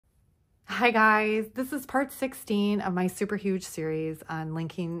Hi guys, this is part 16 of my super huge series on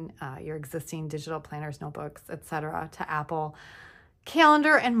linking your existing digital planners, notebooks, etc. to Apple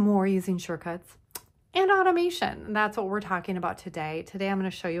Calendar and more using shortcuts and automation. That's what we're talking about today. Today I'm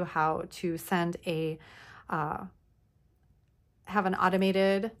going to show you how to send have an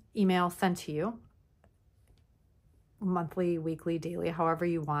automated email sent to you monthly, weekly, daily, however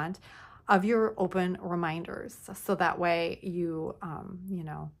you want, of your open reminders. So that way you,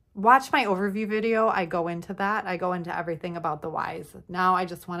 watch my overview video. I go into that. I go into everything about the whys. Now I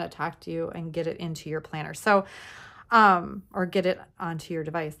just want to talk to you and get it into your planner. So, or get it onto your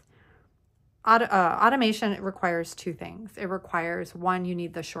device. Automation requires two things. It requires, one, you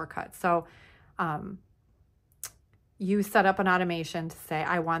need the shortcut. So, you set up an automation to say,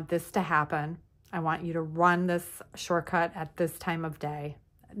 I want this to happen. I want you to run this shortcut at this time of day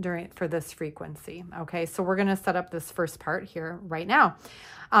for this frequency. Okay, so we're going to set up this first part here right now.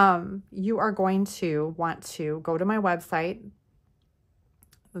 You are going to want to go to my website.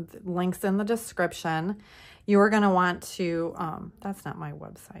 Links in the description. You are going to want to, that's not my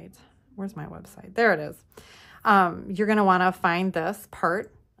website. Where's my website? There it is. You're going to want to find this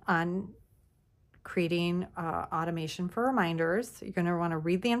part on creating automation for reminders. You're going to want to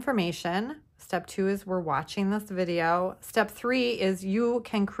read the information. Step 2 is we're watching this video. Step 3 is you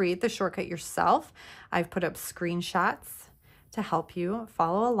can create the shortcut yourself. I've put up screenshots to help you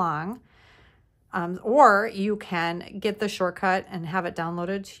follow along. Or you can get the shortcut and have it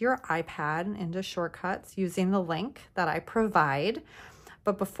downloaded to your iPad into Shortcuts using the link that I provide.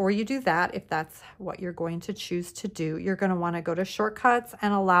 But before you do that, if that's what you're going to choose to do, you're going to want to go to Shortcuts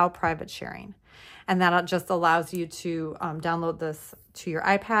and allow private sharing. And that just allows you to download this to your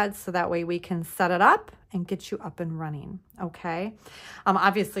iPad, so that way we can set it up and get you up and running, okay?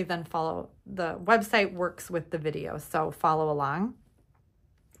 Obviously then follow, the website works with the video, so follow along.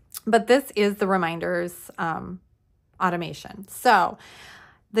 But this is the reminders automation. So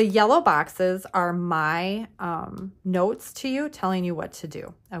the yellow boxes are my notes to you, telling you what to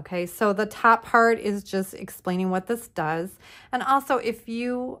do, okay? So the top part is just explaining what this does. And also if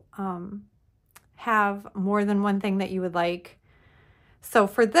you have more than one thing that you would like. So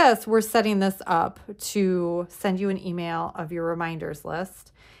for this, we're setting this up to send you an email of your reminders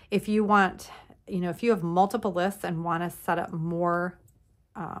list. If you want, if you have multiple lists and want to set up more,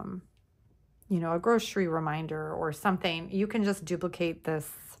 a grocery reminder or something, you can just duplicate this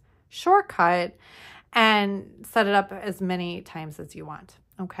shortcut and set it up as many times as you want,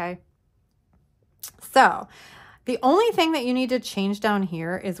 okay? So the only thing that you need to change down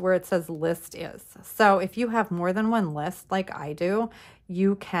here is where it says list is. So if you have more than one list like I do,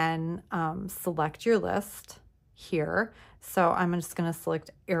 you can select your list here. So I'm just going to select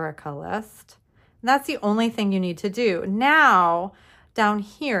Erika list. And that's the only thing you need to do. Now down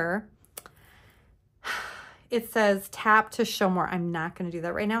here, it says tap to show more. I'm not going to do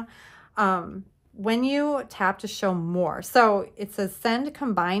that right now. When you tap to show more, so it says send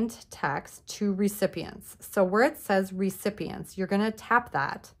combined text to recipients. So where it says recipients, you're going to tap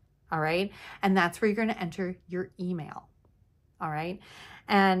that, all right? And that's where you're going to enter your email, all right?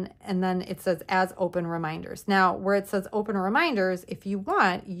 And then it says as open reminders. Now, where it says open reminders, if you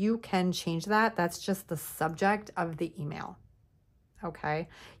want, you can change that. That's just the subject of the email, okay?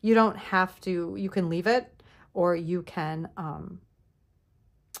 You don't have to, you can leave it, or you can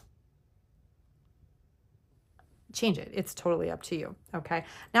change it. It's totally up to you. Okay.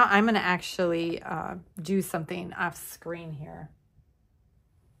 Now I'm going to actually do something off screen here.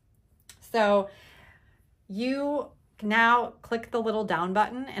 So you now click the little down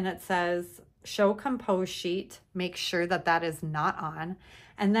button and it says show compose sheet. Make sure that that is not on.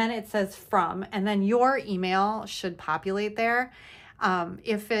 And then it says from, and then your email should populate there.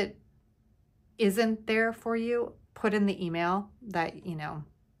 If it isn't there for you, put in the email that,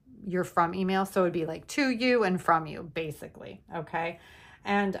 your from email. So it'd be like to you and from you, basically. Okay.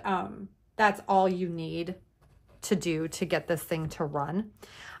 And that's all you need to do to get this thing to run.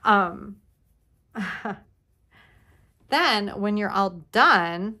 Then when you're all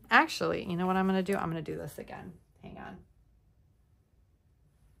done, actually, you know what I'm going to do? I'm going to do this again. Hang on.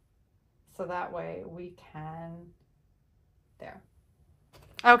 So that way we can, there.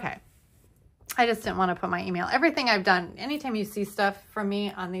 Okay. I just didn't want to put my email. Everything I've done, anytime you see stuff from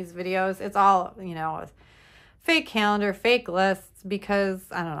me on these videos, it's all, fake calendar, fake lists, because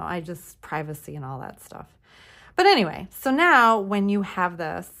I don't know, I just privacy and all that stuff. But anyway, so now when you have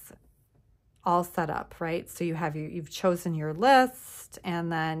this all set up, right? So you've chosen your list and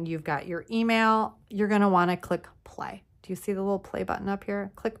then you've got your email, you're going to want to click play. Do you see the little play button up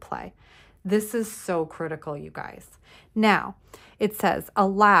here? Click play. This is so critical, you guys. Now, It says,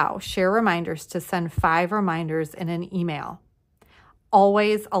 allow share reminders to send 5 reminders in an email.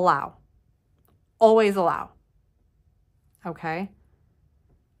 Always allow. Always allow. Okay?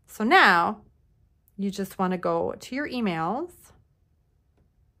 So now you just want to go to your emails.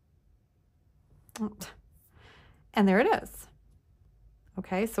 And there it is.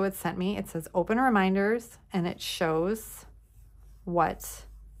 Okay, so it sent me, it says open reminders, and it shows what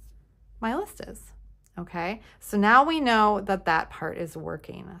my list is. Okay, so now we know that that part is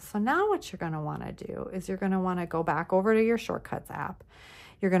working. So now what you're going to want to do is you're going to want to go back over to your Shortcuts app.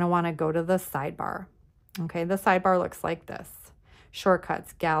 You're going to want to go to the sidebar. Okay, the sidebar looks like this.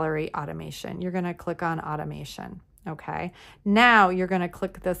 Shortcuts, gallery, automation. You're going to click on automation. Okay, now you're going to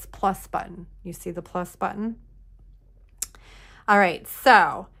click this plus button. You see the plus button? All right,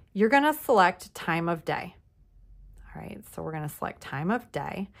 so you're going to select time of day. All right, so we're going to select time of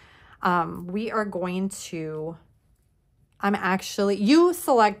day. We are going to, you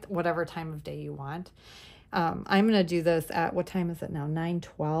select whatever time of day you want. I'm going to do this at, what time is it now?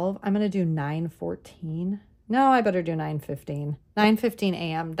 9:12. I'm going to do 9:14. No, I better do 9:15. 9:15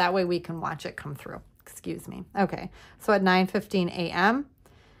 a.m. That way we can watch it come through. Excuse me. Okay, so at 9:15 a.m.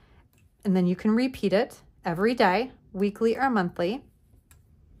 And then you can repeat it every day, weekly or monthly.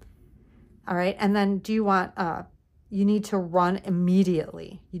 All right, and then do you want, you need to run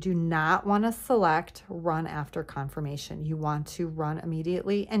immediately. You do not want to select run after confirmation. You want to run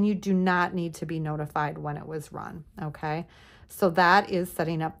immediately, and you do not need to be notified when it was run, okay? So that is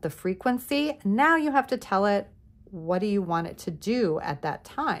setting up the frequency. Now you have to tell it, what do you want it to do at that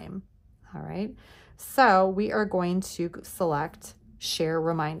time, all right? So we are going to select share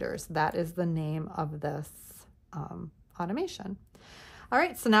reminders. That is the name of this automation. All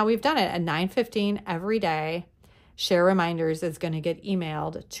right, so now we've done it at 9:15 every day. Share reminders is going to get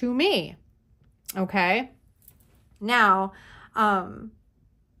emailed to me. Okay. Now,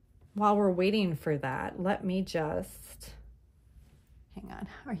 while we're waiting for that, let me just, hang on,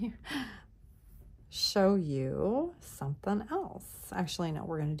 show you something else. Actually, no,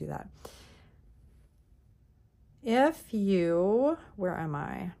 we're going to do that. If you, where am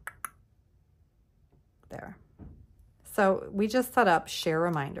I? There. So we just set up share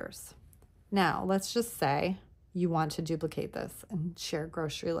reminders. Now, let's just say you want to duplicate this and share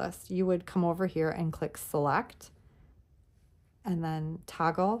grocery list. You would come over here and click select and then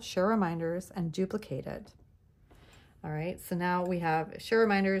toggle share reminders and duplicate it. All right, so now we have share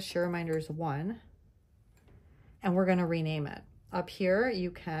reminders 1, and we're going to rename it. Up here,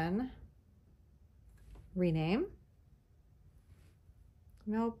 you can rename.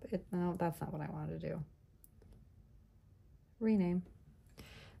 Nope, no, that's not what I want to do. Rename.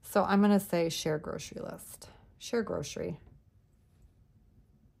 So I'm going to say share grocery list. Share grocery.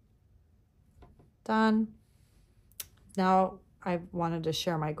 Done. Now I wanted to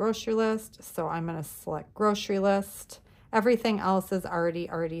share my grocery list, so I'm going to select grocery list. Everything else is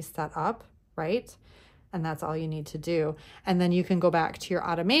already set up, right? And that's all you need to do. And then you can go back to your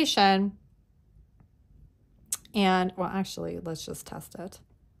automation and, well, actually, let's just test it.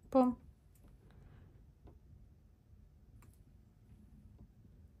 Boom.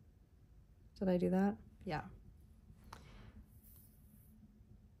 Did I do that? Yeah.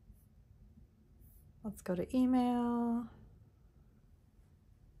 Let's go to email.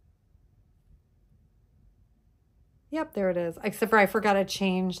 Yep, there it is. Except for I forgot to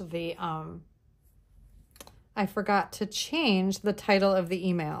change the title of the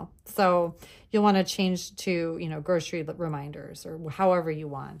email. So you'll want to change to, grocery reminders or however you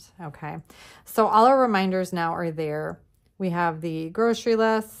want. Okay. So all our reminders now are there. We have the grocery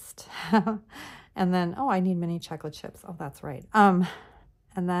list and then, oh, I need mini chocolate chips. Oh, that's right. And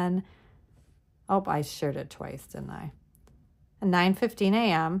then, oh, I shared it twice, didn't I? At 9:15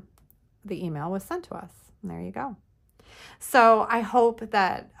 a.m., the email was sent to us. And there you go. So I hope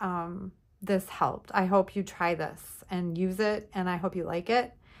that this helped. I hope you try this and use it, and I hope you like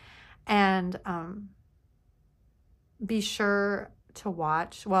it. And be sure to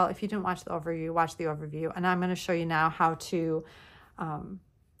watch. Well, if you didn't watch the overview, watch the overview. And I'm going to show you now how to,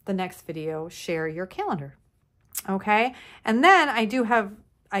 the next video, share your calendar. Okay. And then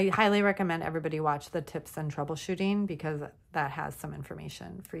I highly recommend everybody watch the tips and troubleshooting because that has some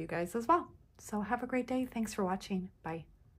information for you guys as well. So have a great day. Thanks for watching. Bye.